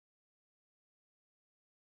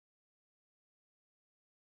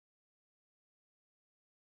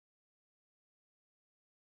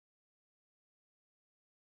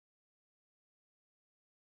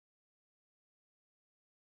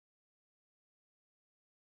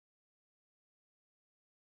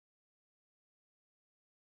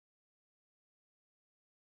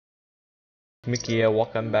Mickey here,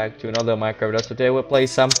 welcome back to another Minecraft video. Today we'll play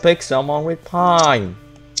some Pixelmon with Pine.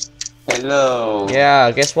 Hello.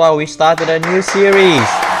 Yeah, guess what? We started a new series,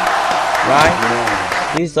 right?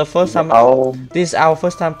 Yeah. This is the first time. This is our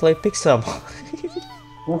first time play Pixelmon.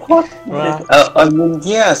 What? Right? I mean,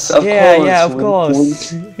 yes, of course. Yeah, of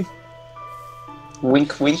course.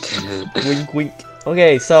 Wink, wink. Wink, wink.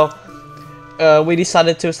 Okay, so we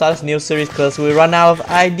decided to start a new series because we run out of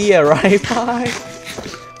idea, right, Pine?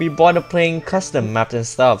 We bought a playing custom maps and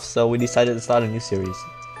stuff, so we decided to start a new series.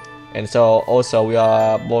 And so also we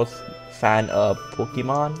are both fan of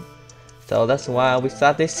Pokemon, so that's why we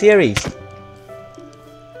start this series.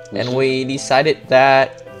 And we decided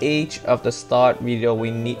that each of the start video we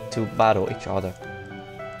need to battle each other.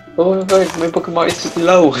 Oh my god, my Pokemon is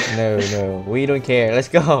low. No, we don't care. Let's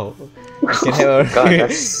go. Can have God,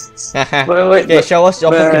 that's... wait, okay, show us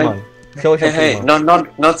your Pokemon. Show us your hey,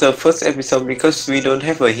 Pokemon. not the first episode because we don't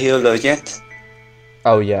have a healer yet.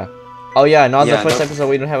 Oh yeah, not the first episode.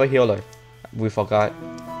 We don't have a healer. We forgot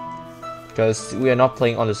because we are not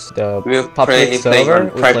playing on the public server. We're playing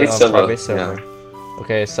on private server. Yeah.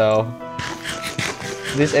 Okay, so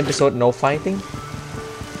this episode no fighting.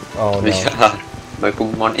 Oh no. Yeah, my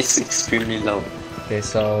Pokemon is extremely low. Okay,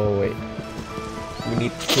 so wait. We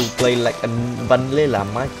need to play like a vanilla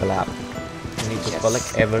Minecraft. We need to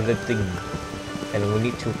collect everything, and we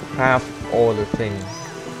need to craft all the things.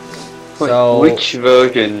 Wait, so, which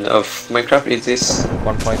version of Minecraft is this?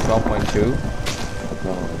 1.12.2.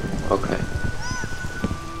 Oh, okay.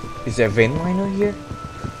 Is there a vein miner here?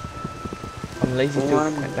 I'm lazy to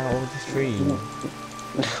cut down all the trees.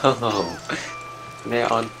 No, they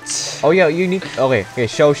aren't. Oh yeah, you need. Okay.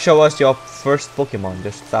 Show us your first Pokemon,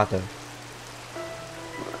 the starter.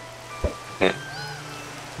 Yeah.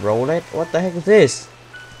 Roll it. What the heck is this?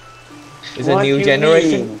 Is a What new you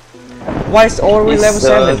generation? mean? Why is already level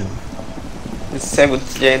 7? It's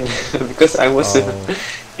 7th gen because I was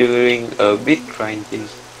doing a bit grinding,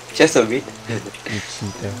 just a bit. You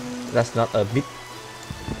cheater. That's not a bit.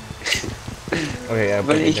 Okay,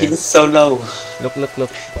 but he's so low.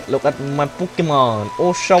 Look at my Pokemon.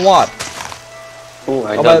 Oh, Shawat. Oh,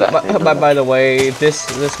 I know that. By the way,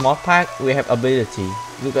 this mod pack we have ability.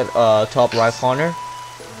 Look at top right corner.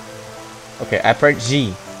 Okay, I press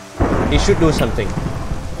G. It should do something.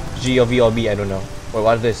 G or V or B, I don't know. Wait,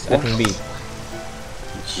 what is this? I think B.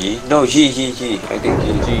 G? No, G. I think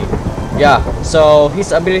G. G. Yeah, so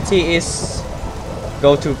his ability is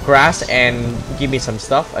go to grass and give me some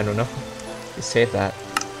stuff. I don't know. It said that.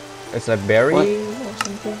 It's a berry or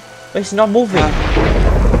something. But it's not moving.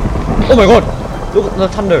 Oh my god! Look at the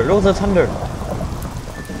thunder. Look at the thunder.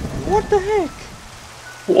 What the heck?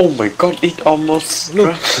 Oh my god, it almost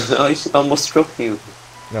it almost struck you.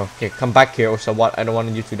 No, okay, come back here or so what? I don't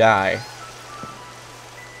want you to die.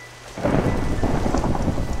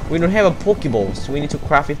 We don't have a Pokeball, so we need to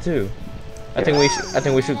craft it too. I think we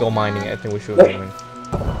should go mining.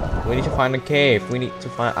 We need to find a cave. We need to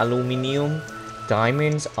find aluminium,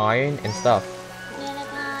 diamonds, iron, and stuff.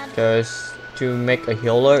 Because to make a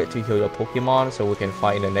healer to heal your Pokemon, so we can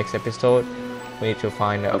fight in the next episode, we need to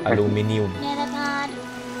find aluminium.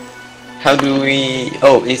 How do we?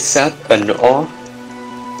 Oh, is that an ore?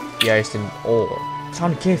 Yeah, it's an ore.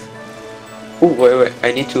 Found a cave. Oh wait,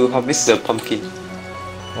 I need to harvest the pumpkin.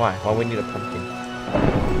 Why? Why we need a pumpkin?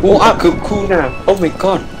 Oh, cool now. Oh my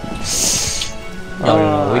god.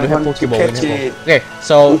 We don't have Pokeball. Okay,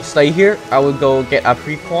 so stay here. I will go get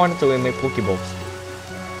apricorn so we make Pokeballs.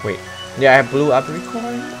 Wait. Yeah, I have blue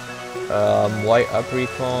apricorn. White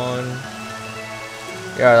apricorn.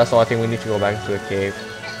 Yeah, that's all. I think we need to go back to the cave.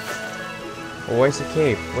 Oh, where's the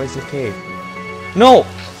cave? Where's the cave? No!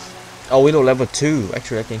 Oh, we don't level 2.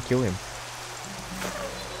 Actually, I can kill him.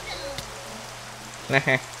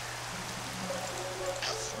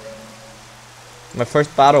 My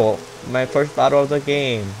first battle of the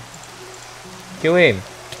game. Kill him.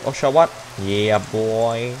 Oh, shot what? Yeah,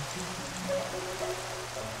 boy.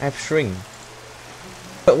 I have shrink.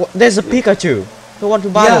 But there's a Pikachu. Who want to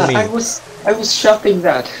battle me? I was shopping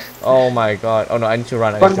that. Oh my god. Oh no, I need to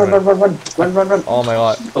run. Run. Oh my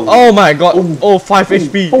god. Oh my god. Oh, 5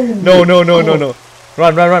 HP. No.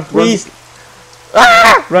 Run, please.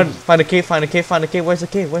 Ah! Run. Find a cave. Where's the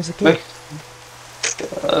cave? The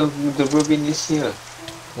ruby is here.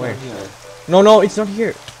 Where? No, it's not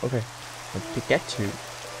here. Okay. Pikachu.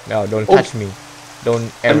 No, don't touch me.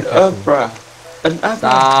 Don't ever touch me.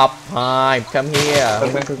 Stop. Hi, come here.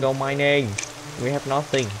 We want to go mining. We have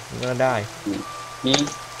nothing. We're gonna die.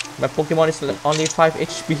 My Pokemon is only 5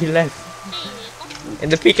 HP left.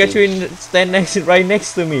 And the Pikachu stand right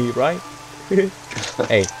next to me, right?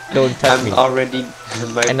 Hey, don't touch I'm me. already.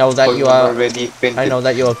 My I know that you Pokemon are. already fainted. I know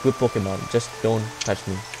that you are a good Pokemon. Just don't touch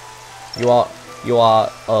me. You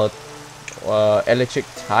are electric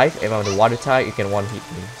type. If I'm the water type, you can one hit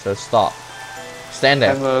me. So stop. Stand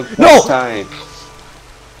there. I'm a No! time.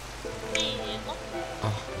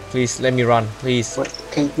 Please let me run, please. What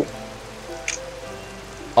can you?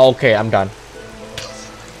 Okay, I'm done.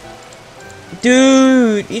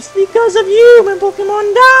 Dude, it's because of you my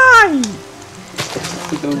Pokemon died!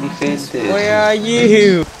 It only fainted. Where are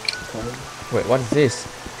you? Wait, what is this?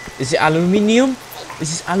 Is it aluminium?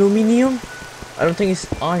 Is this aluminium? I don't think it's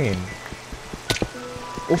iron.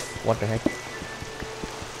 Oof, what the heck?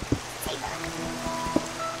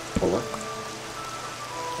 What?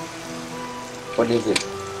 What is it?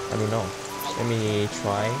 I don't know. Let me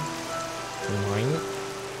try to mine it.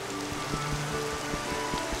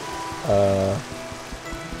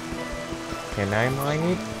 Can I mine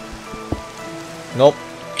it? Nope.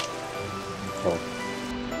 Oh.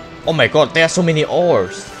 Oh my god, there are so many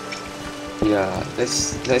ores. Yeah,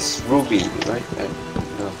 that's ruby, right?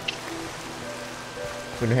 No.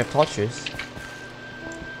 We don't have torches.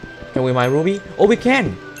 Can we mine ruby? Oh, we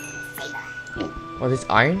can. What is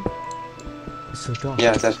iron? It's so dark.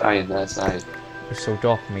 Yeah, that's iron. That's iron. It's so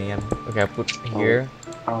dark, man. Okay, I put here.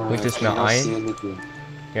 We just smell iron.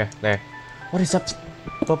 Yeah, there. What is that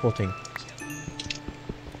purple thing?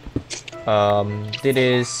 This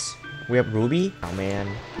is. We have ruby. Oh man.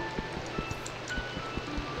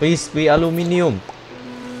 Please be aluminium.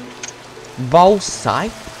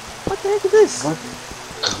 Bauxite? What the heck is this? What?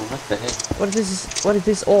 What the heck? What is this? What is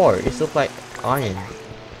this ore? It looks like iron.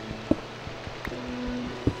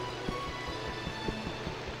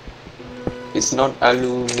 It's not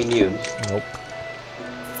aluminium. Nope.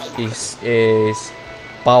 This is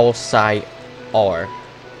bauxite ore.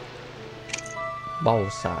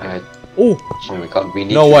 Bauxite. Oh! Oh my god, we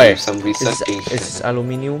need No to way. do some researching. Is this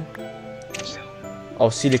aluminium?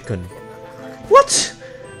 Or silicon? What?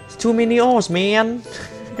 It's too many ores, man.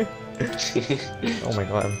 Oh my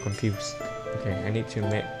god, I'm confused. Okay, I need to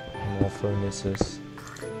make more furnaces.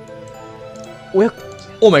 Where?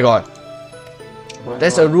 Oh my god.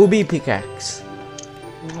 There's a ruby pickaxe.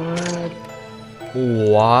 What?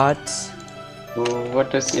 What?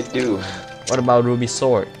 What does it do? What about ruby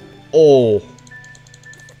sword? Oh.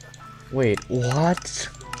 Wait, what?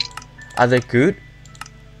 Are they good?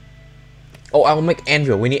 Oh, I'll make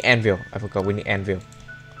anvil. We need anvil. I forgot we need anvil.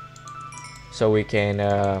 So we can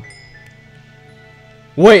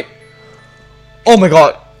wait. Oh my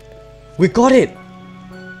god. We got it.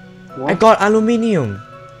 What? I got aluminium.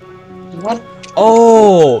 What?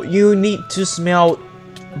 Oh, you need to smelt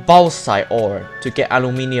bauxite ore to get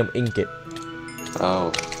aluminium ingot.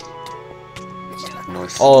 Oh.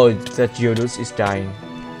 Nice. Oh, that Geodude is dying.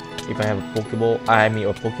 If I have a Pokeball, I mean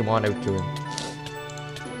a Pokemon, I will kill him.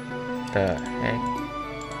 The heck?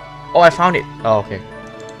 Oh, I found it. Oh, okay.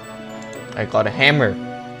 I got a hammer.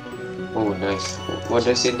 Oh, nice. What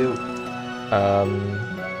does it do?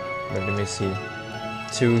 Let me see.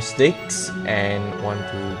 2 sticks and 1, 2,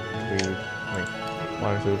 3. Wait,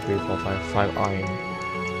 1, 2, 3, 4, 5. 5 iron.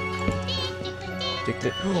 Take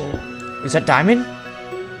it. Oh, is that diamond?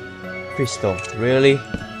 Crystal. Really?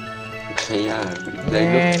 Yeah.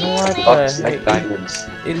 Man, what the like heck? diamonds.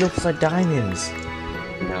 It looks like diamonds.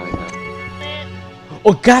 No.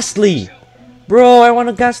 Oh, Ghastly! Bro, I want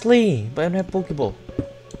a Ghastly, but I don't have Pokeball.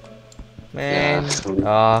 Man.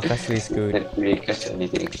 Ah, Ghastly is good. Can't really catch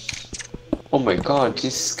anything. Oh my god,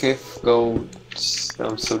 this cave goes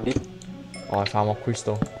down so deep. Oh, I found more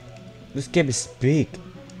crystal. This cave is big.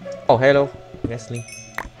 Oh, hello, Ghastly.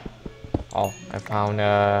 Oh, I found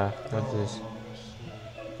what is this?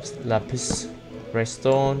 Lapis,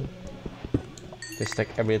 redstone. Just like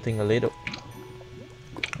everything a little.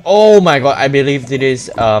 Oh my god, I believe it is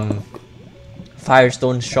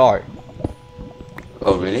Firestone shard.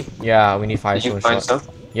 Oh really? Yeah, we need Did Firestone you find shard.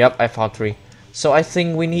 some? Yep, I found 3. So I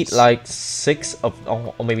think we need like 6 of,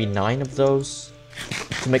 or maybe 9 of those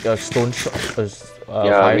to make a stone shard.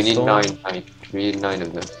 Yeah, we need Firestone. 9. We need 9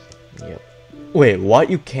 of them. Yep. Wait, what?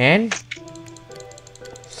 You can?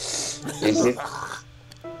 Is it?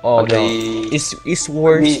 Oh Okay. no, it's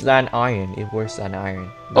worse than iron. It's worse than iron.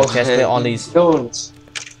 The chest plate only is. Don't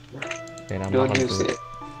Then I'm don't not gonna use do it. it.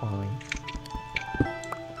 Fine.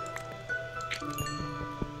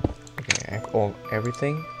 Okay, I have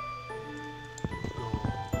everything.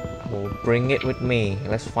 I will bring it with me.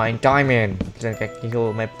 Let's find diamond. Then I can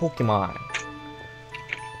kill my Pokemon.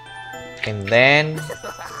 And then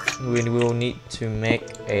we will need to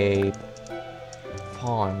make a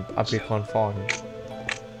farm, a beacon farm.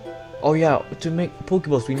 Oh yeah, to make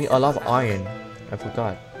Pokeballs we need a lot of iron. I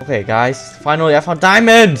forgot. Okay guys, finally I found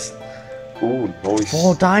diamonds! Ooh, nice.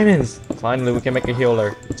 4 diamonds! Finally we can make a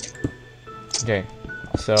healer. Okay,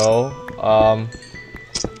 so oh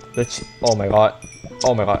my god.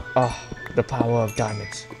 Oh my god. Oh, the power of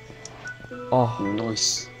diamonds. Oh,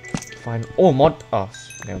 Nice. fine. Oh, mod. Oh,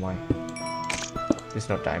 never mind. It's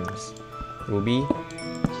not diamonds. Ruby.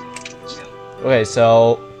 Okay,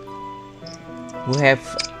 so we have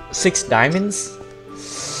 6 diamonds.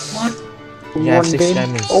 What? We have 6 vein?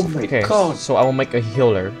 diamonds. Oh my okay, god. so I will make a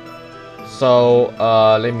healer. So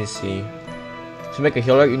let me see. To make a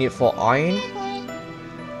healer, you need 4 iron,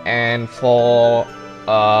 and for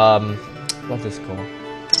what's this called?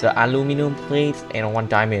 The aluminum plate and 1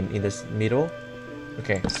 diamond in this middle.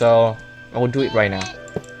 Okay, so I will do it right now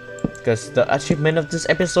because the achievement of this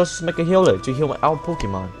episode is make a healer to heal our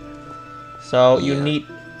Pokemon. So you need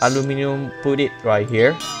aluminum, put it right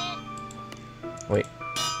here. Wait,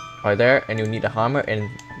 right there, and you need a hammer and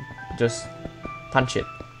just punch it.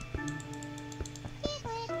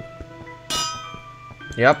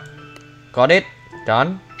 Yep, got it.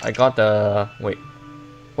 Done. I got the wait.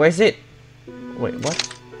 Where is it? Wait, what?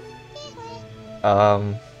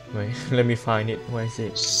 Wait, let me find it. Where is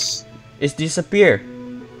it? It's disappeared.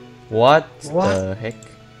 What the heck?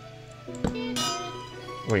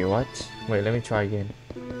 Wait, what? Wait, let me try again.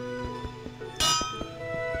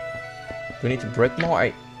 Do we need to break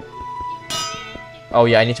more? Oh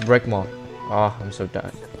yeah, I need to break more. Oh, I'm so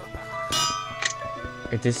done.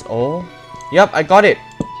 Is this all? Yep, I got it.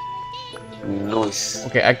 Nice.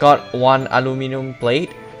 Okay, I got 1 aluminum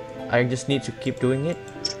plate. I just need to keep doing it.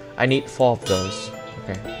 I need 4 of those.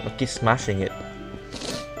 Okay, I'll keep smashing it.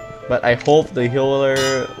 But I hope the healer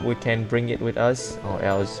we can bring it with us, or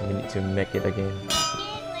else we need to make it again.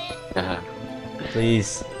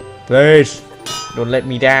 Please, please, don't let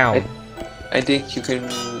me down. I think you can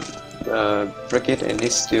break it and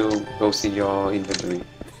it still goes in your inventory.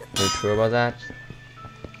 Are you sure about that?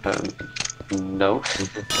 No.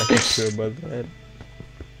 I'm not sure about that.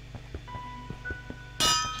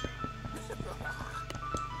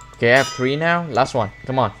 Okay, I have 3 now. Last one.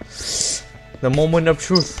 Come on. The moment of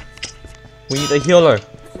truth. We need a healer.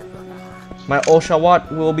 My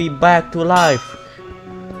Oshawott will be back to life.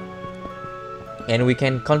 And we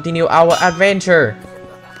can continue our adventure.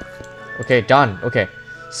 Okay, done. Okay.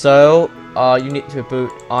 So, you need to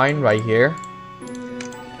put iron right here.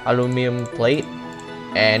 Aluminum plate.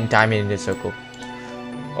 And diamond in the circle.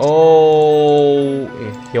 Oh,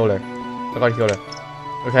 healer. I got a healer.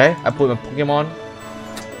 Okay, I put my Pokemon.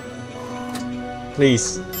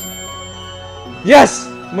 Please. Yes!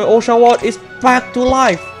 My Oshawott is back to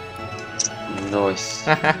life! Nice.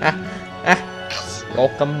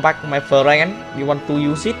 Welcome back, my friend. You want to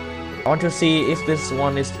use it? I want to see if this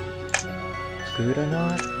one is good or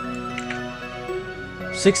not.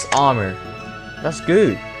 6 armor. That's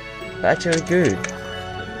good. That's actually good.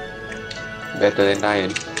 Better than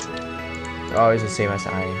iron. Oh, it's the same as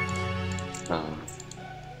iron.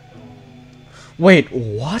 Wait,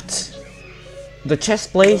 what? The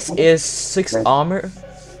chest plate is 6 armor,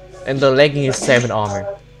 and the legging is 7 armor.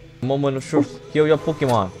 Moment of truth. Heal your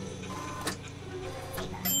Pokemon.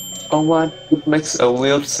 Oh, what? It makes a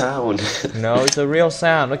weird sound. No, it's a real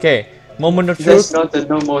sound. Okay, moment of That's truth. not the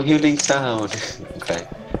normal healing sound. Okay.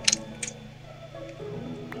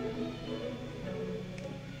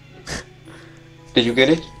 Did you get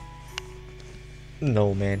it?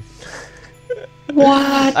 No, man.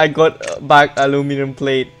 What? I got back aluminum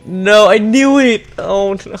plate. No, I knew it.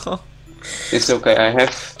 Oh no. It's okay. I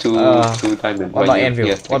have two diamonds. What about anvil?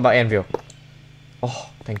 Yes, What about anvil? Oh,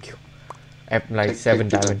 thank you. I have like 7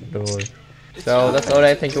 diamonds. Don't worry. So that's all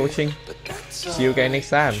right. Thank you for watching. See you guys next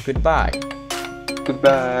time. Goodbye.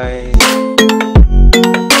 Goodbye.